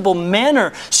acceptable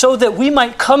manner, so that we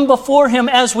might come before Him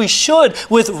as we should,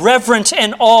 with reverence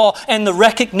and awe and the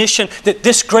recognition that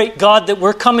this great God that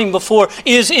we're coming before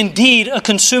is indeed a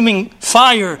consuming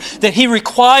fire, that He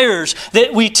requires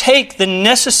that we take the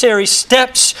necessary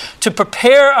steps to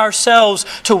prepare ourselves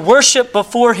to worship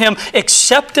before Him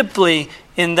acceptably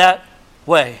in that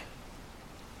way.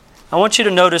 I want you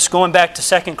to notice, going back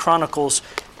to 2 Chronicles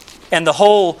and the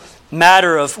whole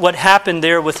matter of what happened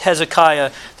there with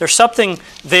Hezekiah, there's something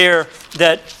there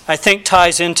that I think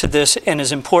ties into this and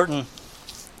is important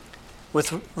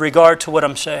with regard to what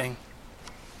I'm saying.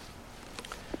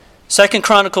 2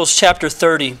 Chronicles chapter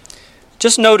 30.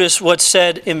 Just notice what's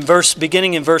said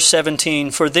beginning in verse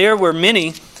 17. For there were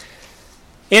many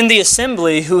in the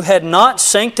assembly who had not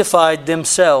sanctified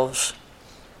themselves.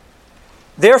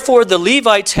 Therefore the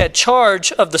Levites had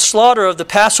charge of the slaughter of the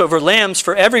Passover lambs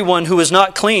for everyone who was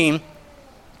not clean,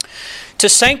 to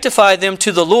sanctify them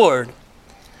to the Lord.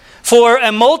 For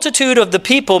a multitude of the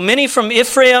people, many from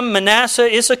Ephraim,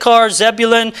 Manasseh, Issachar,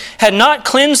 Zebulun, had not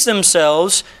cleansed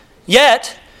themselves,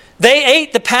 yet they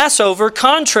ate the Passover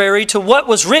contrary to what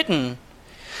was written.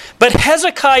 But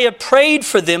Hezekiah prayed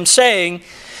for them, saying,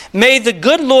 May the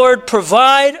good Lord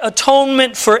provide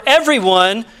atonement for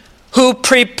everyone who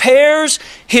prepares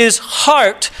his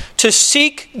heart to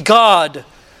seek God,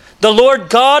 the Lord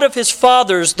God of his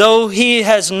fathers, though he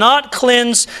has not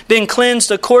been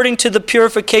cleansed according to the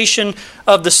purification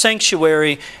of the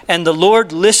sanctuary. And the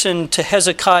Lord listened to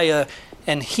Hezekiah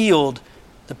and healed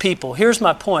the people. Here's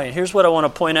my point. Here's what I want to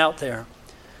point out there.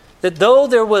 That though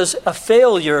there was a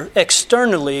failure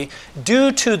externally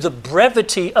due to the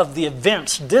brevity of the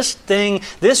events,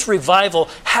 this revival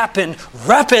happened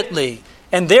rapidly.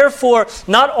 And therefore,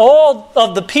 not all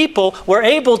of the people were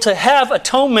able to have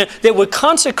atonement that would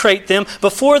consecrate them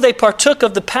before they partook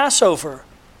of the Passover.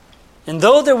 And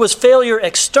though there was failure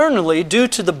externally due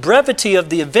to the brevity of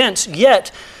the events, yet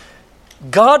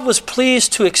God was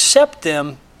pleased to accept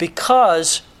them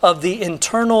because of the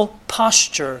internal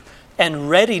posture and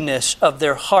readiness of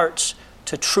their hearts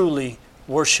to truly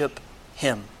worship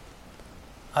Him.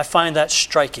 I find that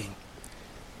striking.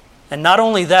 And not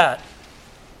only that,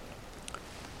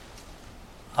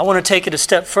 I want to take it a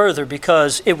step further,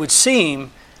 because it would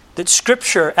seem that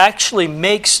Scripture actually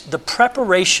makes the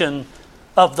preparation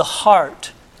of the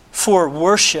heart for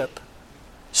worship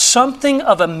something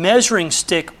of a measuring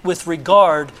stick with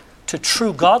regard to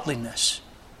true godliness.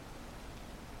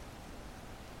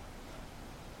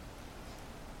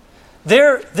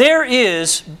 There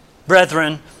is,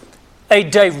 brethren, a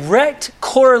direct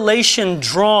correlation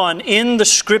drawn in the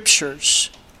Scriptures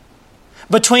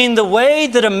between the way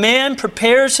that a man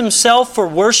prepares himself for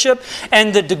worship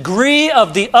and the degree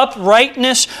of the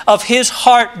uprightness of his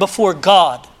heart before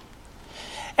God.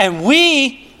 And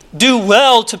we do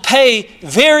well to pay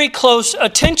very close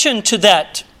attention to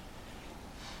that.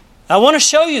 I want to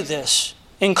show you this.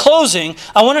 In closing,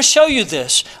 I want to show you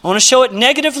this. I want to show it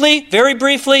negatively, very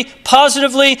briefly,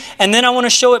 positively, and then I want to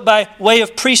show it by way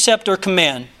of precept or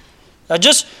command.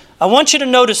 I want you to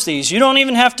notice these. You don't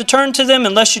even have to turn to them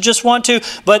unless you just want to.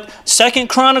 But 2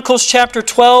 Chronicles chapter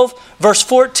 12, verse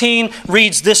 14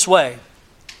 reads this way.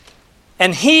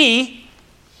 And he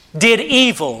did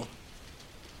evil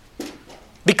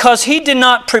because he did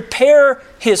not prepare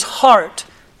his heart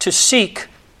to seek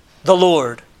the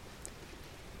Lord.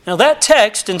 Now that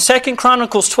text in 2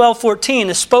 Chronicles 12:14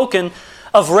 is spoken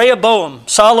of Rehoboam,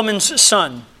 Solomon's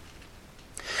son.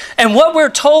 And what we're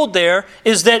told there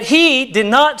is that he did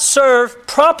not serve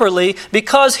properly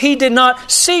because he did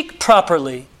not seek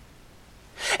properly.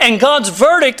 And God's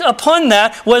verdict upon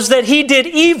that was that he did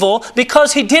evil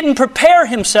because he didn't prepare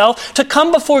himself to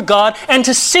come before God and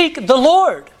to seek the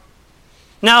Lord.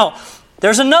 Now,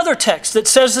 there's another text that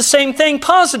says the same thing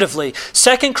positively.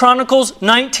 2 Chronicles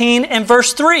 19 and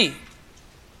verse 3.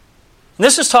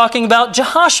 This is talking about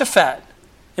Jehoshaphat.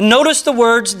 And notice the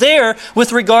words there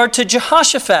with regard to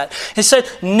Jehoshaphat. It said,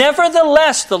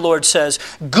 "Nevertheless," the Lord says,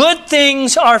 "good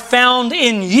things are found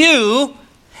in you,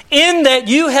 in that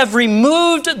you have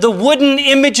removed the wooden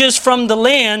images from the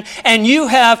land, and you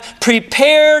have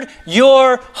prepared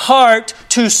your heart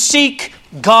to seek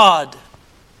God."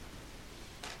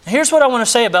 Here's what I want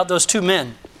to say about those two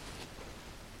men.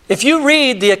 If you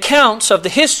read the accounts of the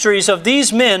histories of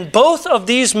these men, both of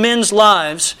these men's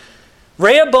lives,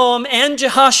 Rehoboam and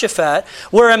Jehoshaphat,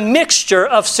 were a mixture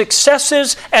of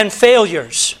successes and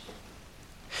failures.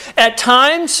 At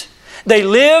times, they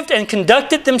lived and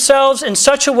conducted themselves in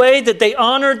such a way that they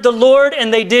honored the Lord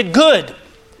and they did good.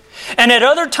 And at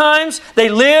other times, they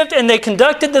lived and they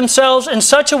conducted themselves in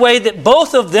such a way that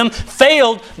both of them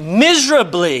failed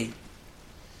miserably.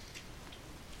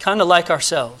 Kind of like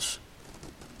ourselves.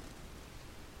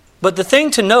 But the thing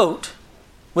to note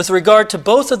with regard to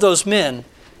both of those men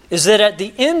is that at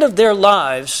the end of their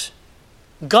lives,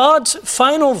 God's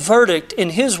final verdict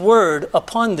in His Word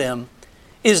upon them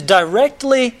is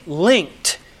directly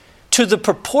linked to the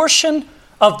proportion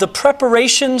of the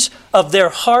preparations of their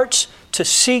hearts to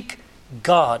seek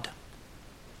God.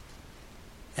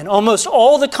 And almost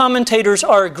all the commentators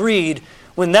are agreed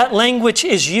when that language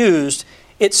is used,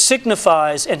 it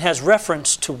signifies and has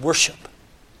reference to worship.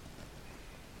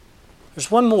 There's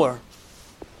one more.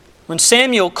 When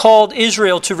Samuel called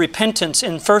Israel to repentance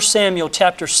in 1 Samuel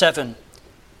chapter 7,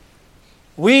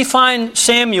 we find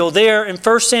Samuel there in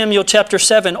 1 Samuel chapter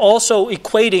 7 also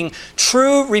equating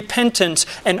true repentance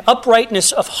and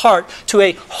uprightness of heart to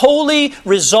a holy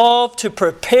resolve to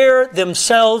prepare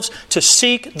themselves to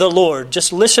seek the Lord.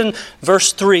 Just listen,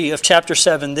 verse 3 of chapter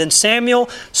 7. "Then Samuel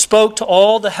spoke to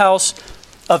all the house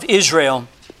of Israel,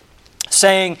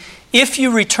 saying, If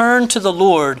you return to the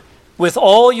Lord with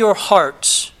all your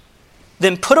hearts,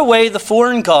 then put away the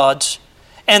foreign gods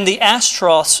and the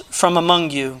Ashtaroths from among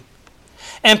you,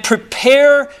 and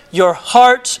prepare your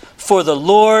hearts for the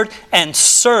Lord and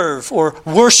serve," or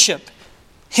worship,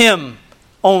 "Him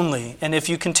only." And if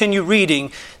you continue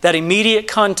reading, that immediate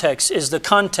context is the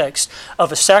context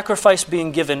of a sacrifice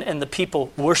being given and the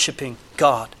people worshiping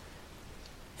God.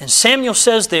 And Samuel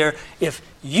says there, if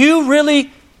you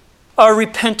really are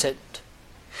repentant,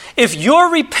 if your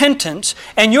repentance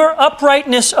and your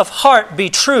uprightness of heart be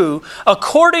true,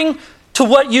 according to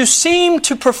what you seem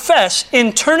to profess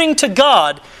in turning to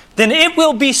God, then it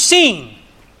will be seen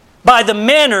by the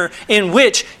manner in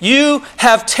which you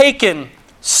have taken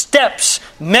steps,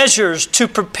 measures to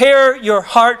prepare your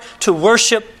heart to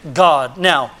worship God.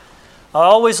 Now, I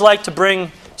always like to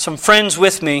bring some friends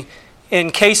with me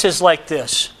in cases like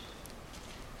this.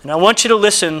 And I want you to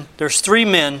listen. There's three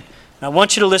men, and I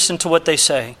want you to listen to what they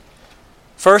say.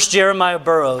 First, Jeremiah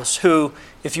Burroughs, who,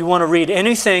 if you want to read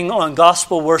anything on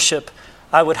gospel worship,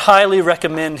 I would highly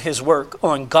recommend his work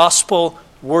on gospel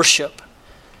worship.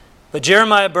 But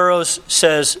Jeremiah Burroughs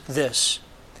says this: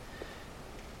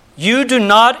 "You do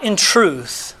not in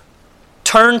truth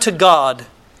turn to God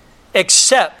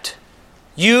except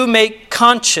you make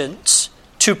conscience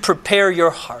to prepare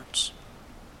your hearts.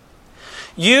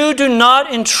 You do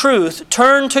not in truth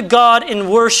turn to God in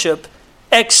worship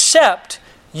except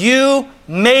you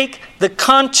make the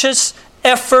conscious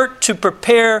effort to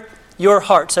prepare your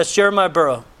hearts." That's Jeremiah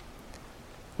Burroughs.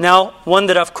 Now, one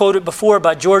that I've quoted before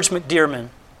by George McDearman.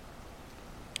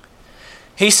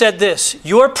 He said this: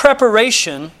 "Your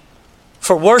preparation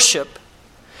for worship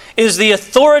is the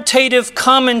authoritative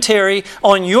commentary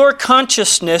on your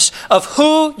consciousness of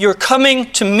who you're coming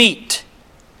to meet,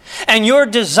 and your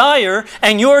desire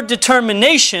and your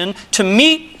determination to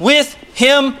meet with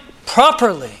Him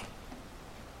properly.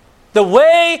 The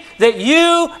way that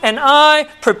you and I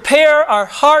prepare our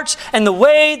hearts and the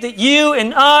way that you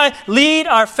and I lead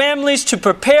our families to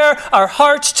prepare our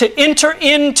hearts to enter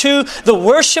into the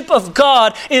worship of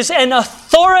God is an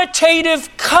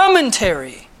authoritative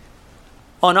commentary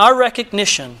on our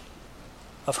recognition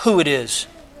of who it is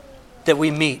that we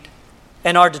meet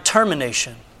and our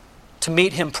determination to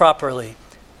meet Him properly."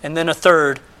 And then a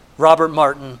third, Robert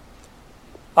Martin: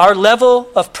 "Our level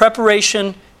of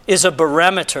preparation is a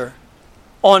barometer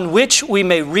on which we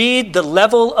may read the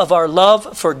level of our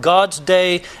love for God's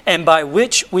day, and by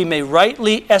which we may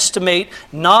rightly estimate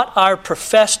not our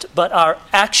professed but our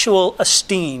actual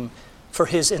esteem for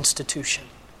His institution.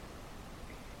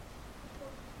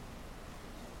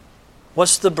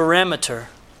 What's the barometer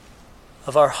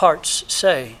of our hearts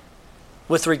say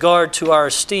with regard to our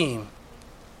esteem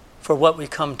for what we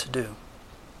come to do?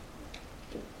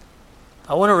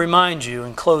 I want to remind you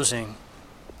in closing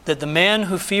that the man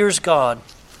who fears God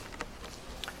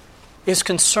is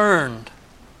concerned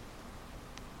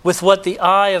with what the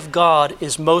eye of God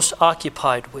is most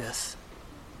occupied with.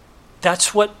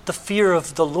 That's what the fear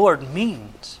of the Lord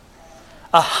means.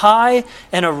 A high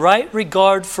and a right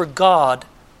regard for God,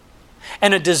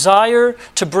 and a desire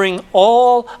to bring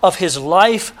all of his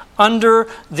life under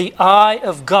the eye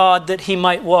of God, that he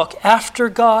might walk after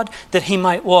God, that he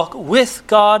might walk with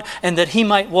God, and that he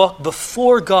might walk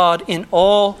before God in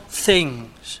all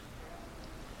things.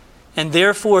 And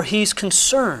therefore he's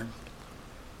concerned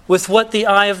with what the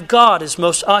eye of God is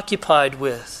most occupied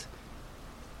with.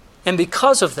 And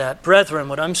because of that, brethren,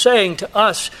 what I'm saying to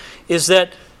us is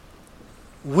that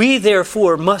we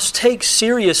therefore must take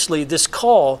seriously this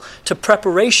call to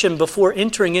preparation before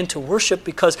entering into worship,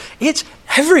 because it's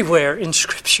everywhere in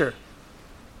Scripture.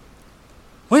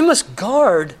 We must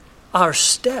guard our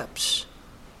steps.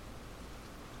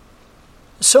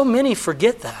 So many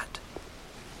forget that.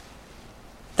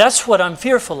 That's what I'm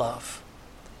fearful of.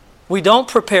 We don't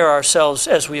prepare ourselves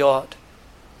as we ought.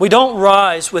 We don't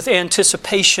rise with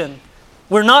anticipation.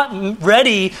 We're not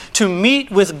ready to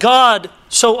meet with God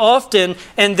so often,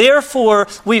 and therefore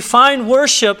we find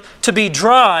worship to be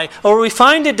dry, or we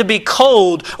find it to be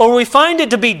cold, or we find it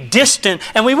to be distant,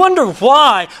 and we wonder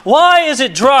why. Why is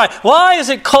it dry? Why is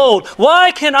it cold?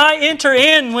 Why can I enter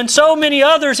in when so many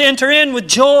others enter in with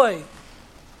joy?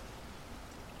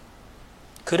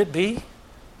 Could it be?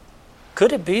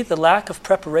 Could it be the lack of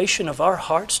preparation of our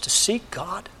hearts to seek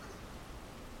God?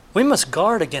 We must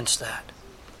guard against that.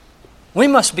 We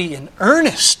must be in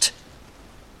earnest.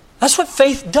 That's what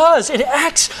faith does. It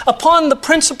acts upon the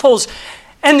principles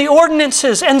and the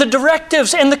ordinances and the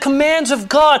directives and the commands of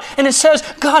God. And it says,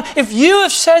 God, if you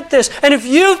have said this, and if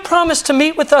you've promised to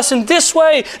meet with us in this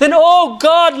way, then, oh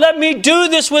God, let me do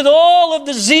this with all of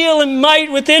the zeal and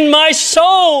might within my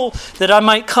soul, that I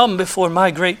might come before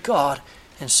my great God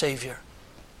and Savior.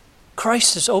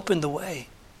 Christ has opened the way.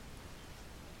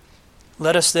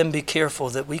 Let us then be careful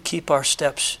that we keep our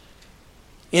steps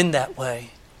in that way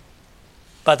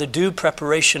by the due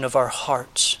preparation of our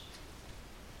hearts,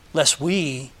 lest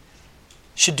we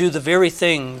should do the very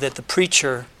thing that the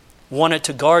preacher wanted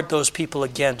to guard those people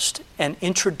against, and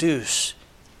introduce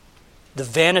the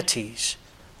vanities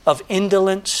of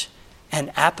indolence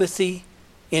and apathy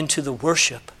into the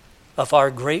worship of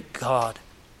our great God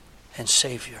and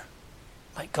Savior.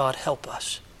 Might God help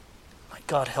us. Might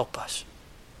God help us.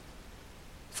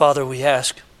 Father, we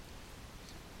ask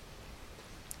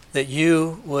that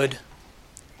you would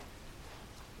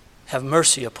have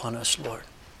mercy upon us, Lord.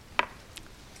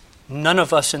 None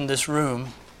of us in this room,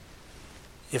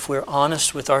 if we're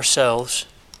honest with ourselves,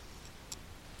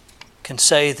 can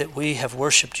say that we have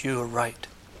worshiped you aright.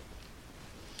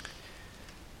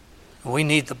 We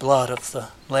need the blood of the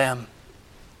Lamb,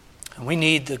 and we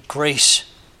need the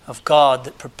grace of God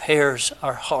that prepares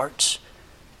our hearts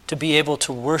to be able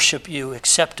to worship you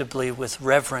acceptably with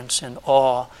reverence and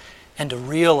awe, and to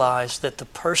realize that the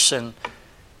person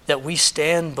that we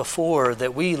stand before,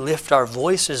 that we lift our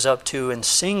voices up to and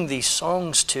sing these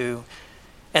songs to,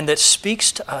 and that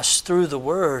speaks to us through the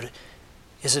Word,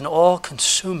 is an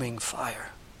all-consuming fire.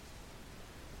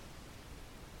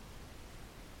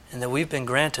 And that we've been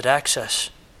granted access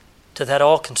to that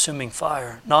all-consuming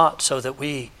fire, not so that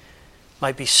we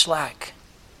might be slack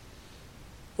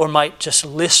or might just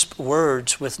lisp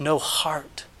words with no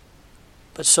heart,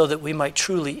 but so that we might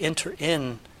truly enter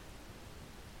in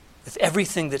with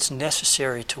everything that's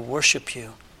necessary to worship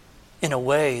you in a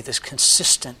way that's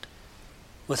consistent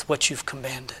with what you've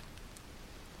commanded.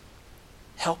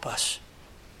 Help us.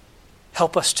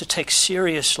 Help us to take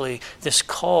seriously this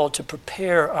call to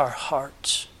prepare our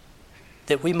hearts,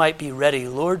 that we might be ready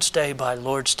Lord's Day by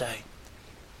Lord's Day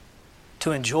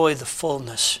to enjoy the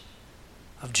fullness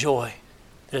of joy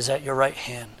that is at your right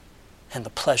hand, and the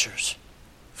pleasures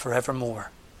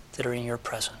forevermore that are in your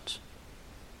presence.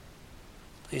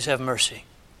 Please have mercy.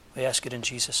 We ask it in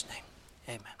Jesus' name.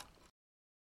 Amen.